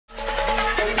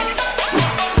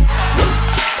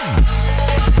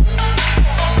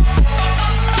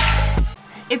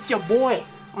it's your boy,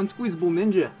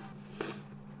 UnseeableNinja.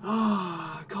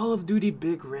 Call of Duty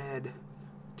Big Red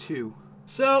 2.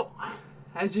 So,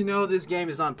 as you know, this game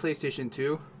is on PlayStation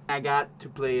 2. I got to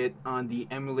play it on the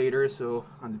emulator, so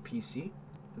on the PC.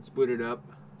 Let's boot it up.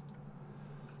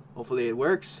 Hopefully it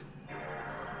works.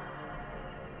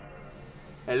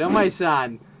 Hello, my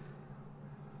son.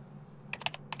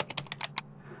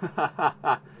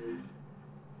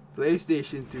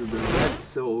 PlayStation 2, bro. That's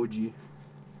so OG.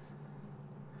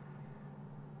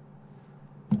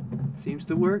 Seems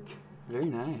to work. Very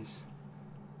nice.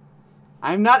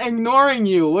 I'm not ignoring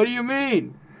you. What do you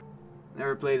mean?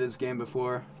 Never played this game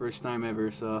before. First time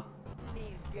ever, so.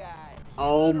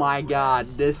 Oh my god.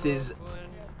 This is...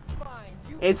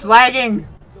 It's lagging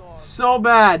so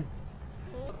bad.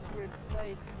 You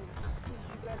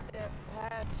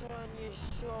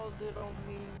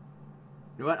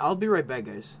know what? I'll be right back,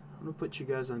 guys. I'm gonna put you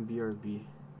guys on BRB.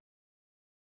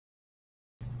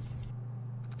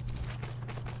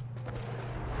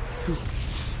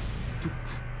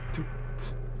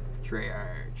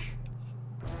 Treyarch.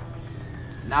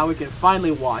 Now we can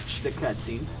finally watch the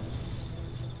cutscene.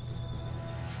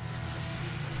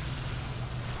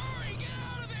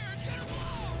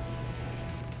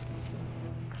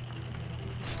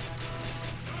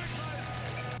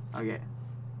 Okay.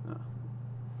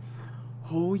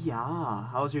 Oh yeah.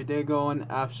 How's your day going?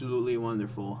 Absolutely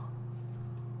wonderful.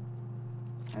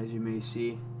 As you may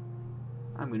see,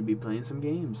 I'm gonna be playing some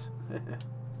games. I'm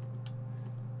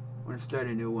gonna start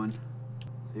a new one.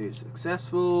 Say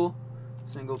successful,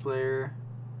 single player,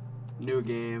 new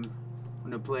game. I'm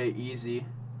gonna play easy.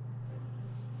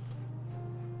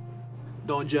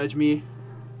 Don't judge me.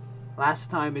 Last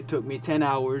time it took me 10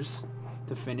 hours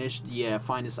to finish the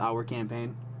Finest Hour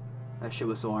campaign. That shit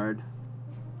was so hard.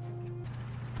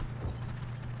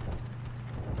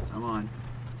 Come on.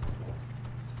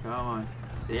 Come on.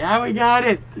 Yeah, we got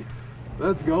it!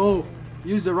 Let's go.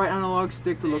 Use the right analog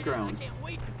stick to look around. I can't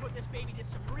wait to put this baby to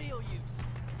some real use.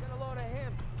 Get a load of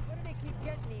him. Where do they keep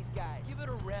getting these guys? Give it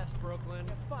a rest, Brooklyn.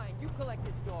 Yeah, fine, you collect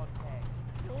this dog tag.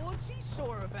 What's he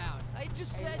sore about? I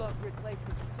just Hey, said... look,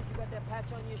 replacement. Just because you got that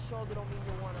patch on your shoulder don't mean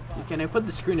you're one of us. Can I put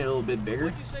the screen a little bit bigger?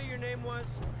 What'd you say your name was?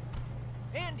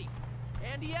 Andy.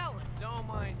 Andy Allen. Don't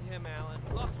mind him, Allen.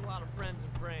 Lost a lot of friends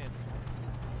in France.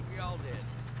 We all did.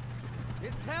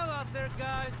 It's hell out there,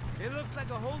 guys. It looks like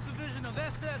a whole division of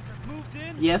SS has moved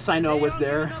in. Yes, I know was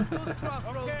there.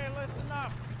 Okay, listen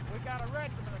up. We got a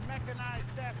regiment of mechanized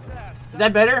SS. Is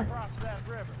that better? Across that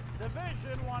river.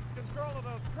 Division wants control of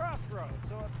those crossroads,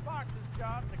 so it's Fox's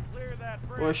job to clear that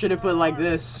bridge. Or should it put like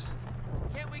this?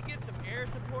 Can't we get some air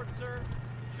support, sir?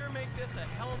 Sure make this a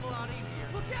hell of a lot easier.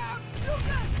 Look out!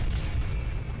 Lucas!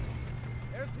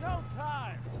 There's no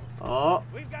time. Oh.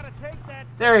 We've got to take that.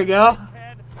 There we go.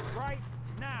 Head right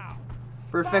now.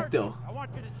 Perfecto. Sergeant, I want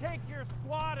you to take your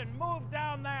squad and move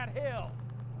down that hill.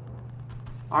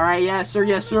 Alright, yes sir,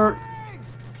 yes sir.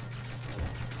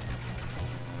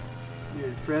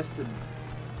 You press the...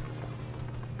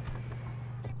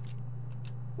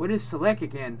 What is select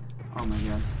again? Oh my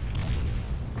god.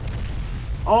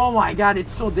 Oh my god,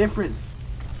 it's so different.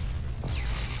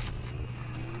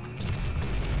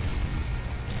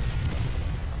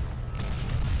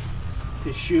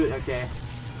 To shoot, okay.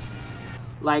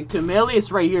 Like to melee,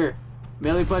 it's right here.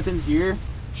 Melee buttons here.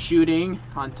 Shooting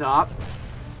on top.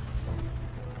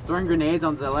 Throwing grenades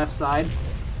on the left side.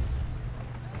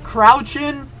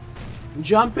 Crouching,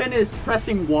 jumping is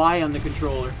pressing Y on the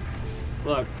controller.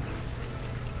 Look.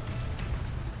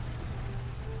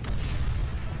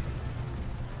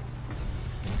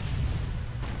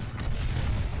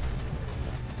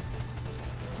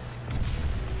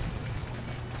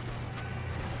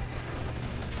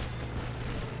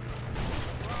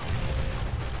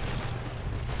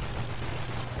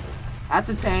 That's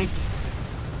a tank.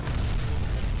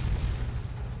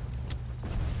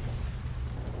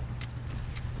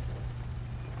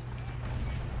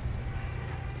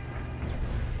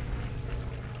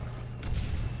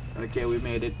 Okay, we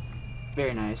made it.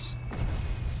 Very nice.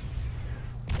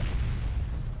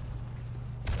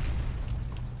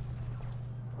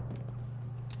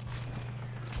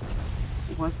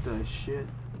 What the shit?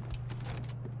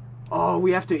 Oh,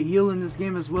 we have to heal in this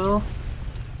game as well?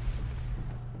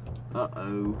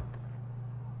 Uh-oh.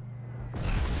 There's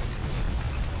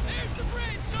the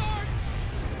bridge, Sarge!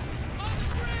 On the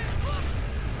bridge! Look!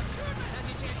 Sherman has a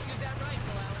chance to use that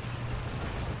rifle,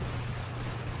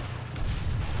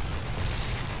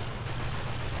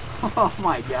 Alan. Oh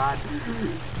my god.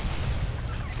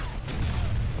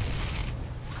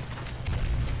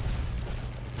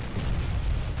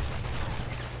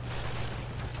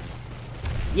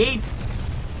 Yeet!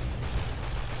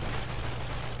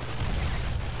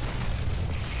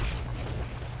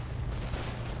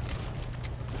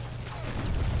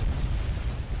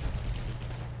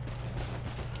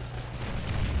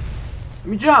 Let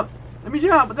me jump! Let me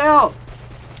jump! What the hell?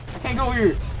 I can't go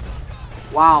here.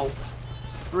 Wow.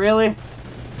 Really?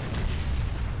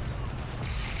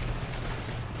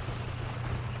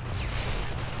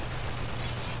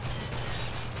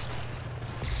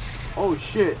 Oh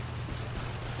shit.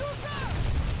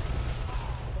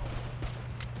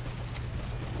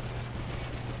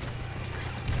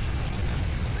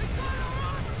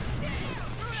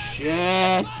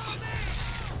 Shit.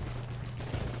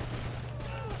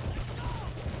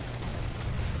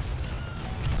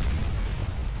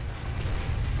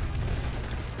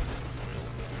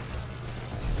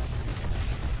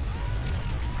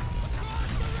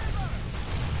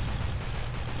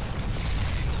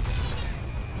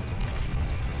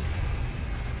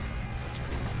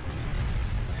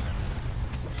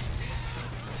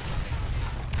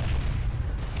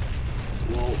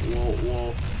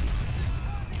 Whoa.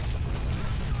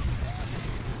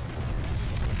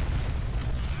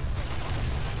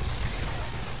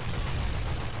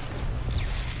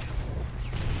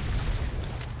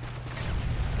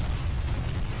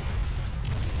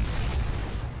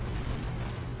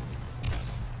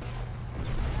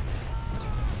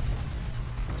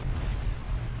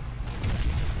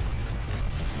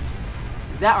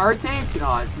 Is that our tank?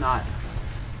 No, it's not.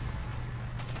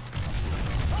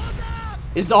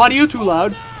 Is the audio too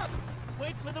loud?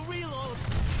 Wait for the reload.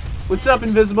 What's up,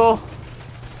 Invisible?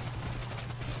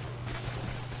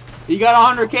 You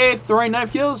got 100K throwing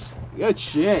knife kills? Good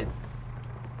shit.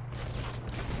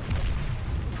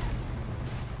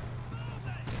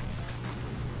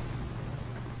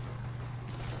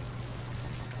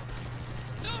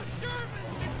 No Sherman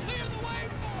should clear the way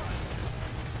for us.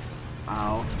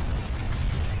 Ow.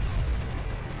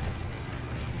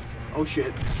 Oh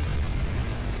shit.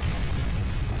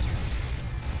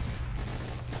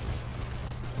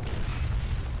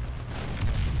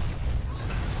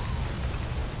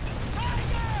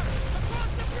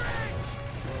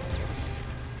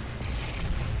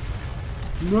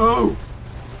 No!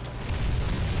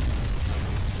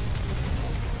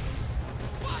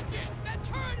 Watch it! That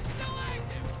turret is still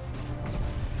active!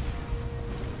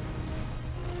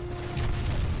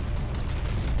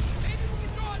 Maybe we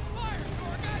can draw its fire so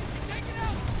our guys can take it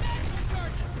out with magazine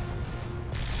charges!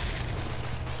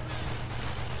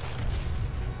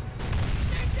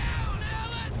 Stay down,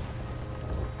 Alan!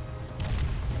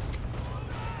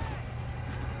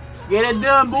 Get it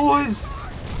done, boys!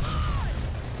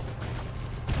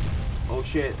 Oh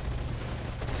shit.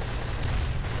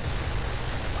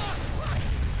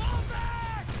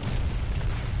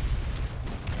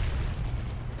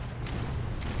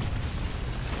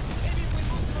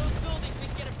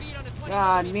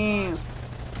 God damn.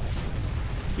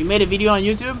 You made a video on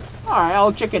YouTube? Alright,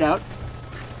 I'll check it out.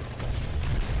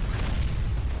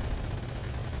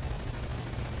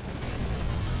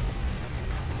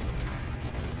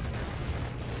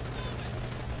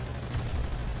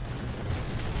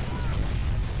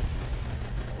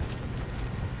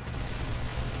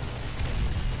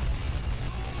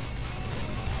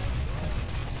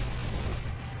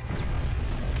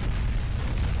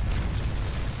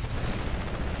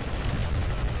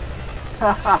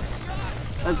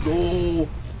 Let's go.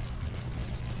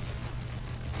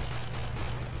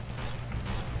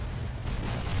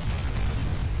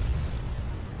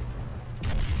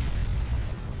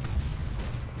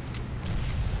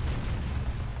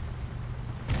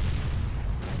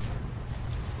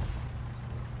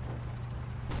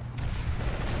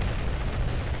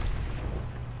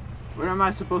 Where am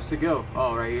I supposed to go?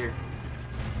 Oh, right here.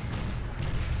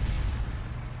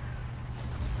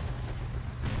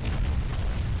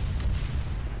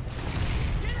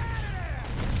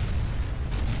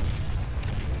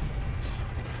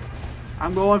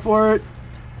 I'm going for it.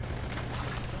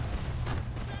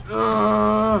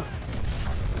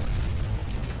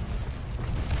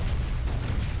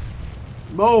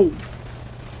 Boom.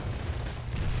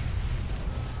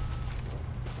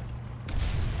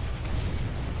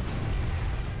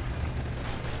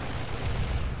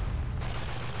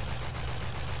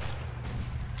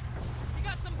 We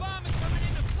got some bombers coming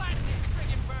in to flatten this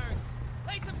friggin' berg.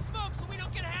 Lay some smoke so we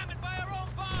don't get hammered by our own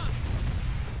bombs.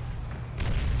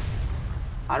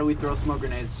 How do we throw smoke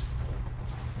grenades?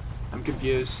 I'm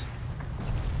confused.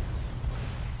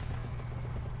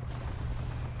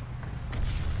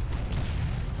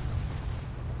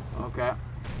 Okay.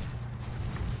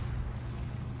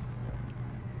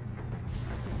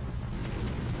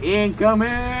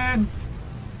 Incoming!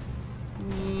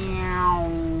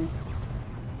 Meow.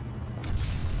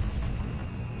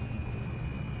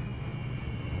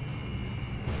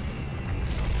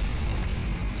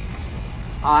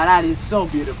 Oh, that is so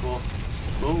beautiful.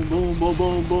 Boom, boom, boom,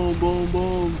 boom, boom, boom,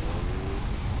 boom.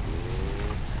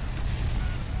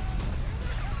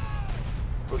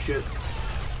 Oh shit.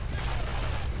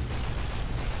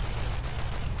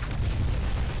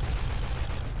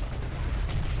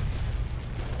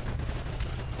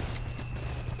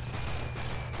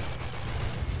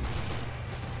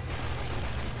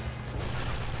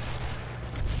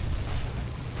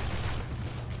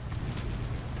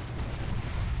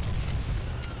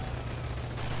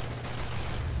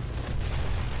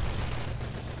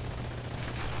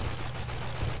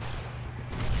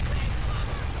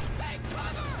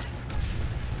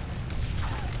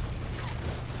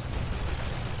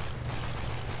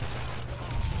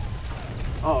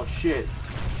 Oh shit.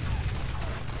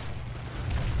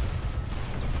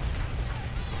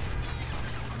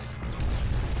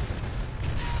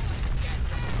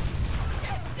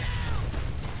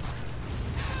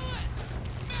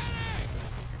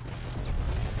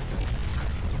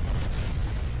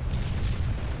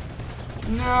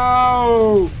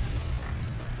 No!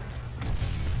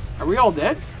 Are we all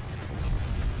dead?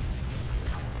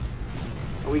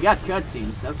 Oh, we got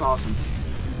cutscenes. That's awesome.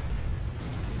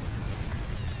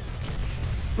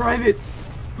 Private,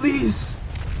 please. Stay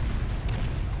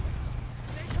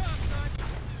calm, son.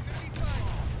 You're gonna be fine.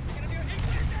 You're gonna be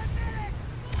okay.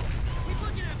 Keep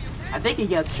looking at me, okay? I think he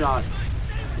gets shot.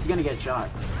 He's gonna get shot.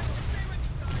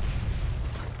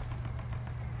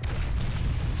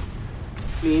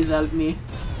 Please help me.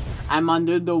 I'm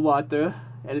under the water.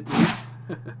 Help me.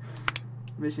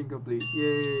 Mission complete.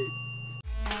 Yay.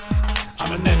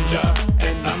 I'm a ninja,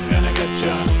 and I'm gonna get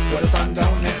ya where the sun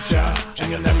don't hit ya,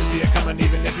 and you'll never see it coming.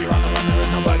 Even if you're on the run, there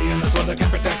is nobody in this world that can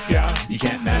protect ya. You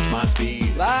can't match my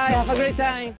speed. Bye, have a great time.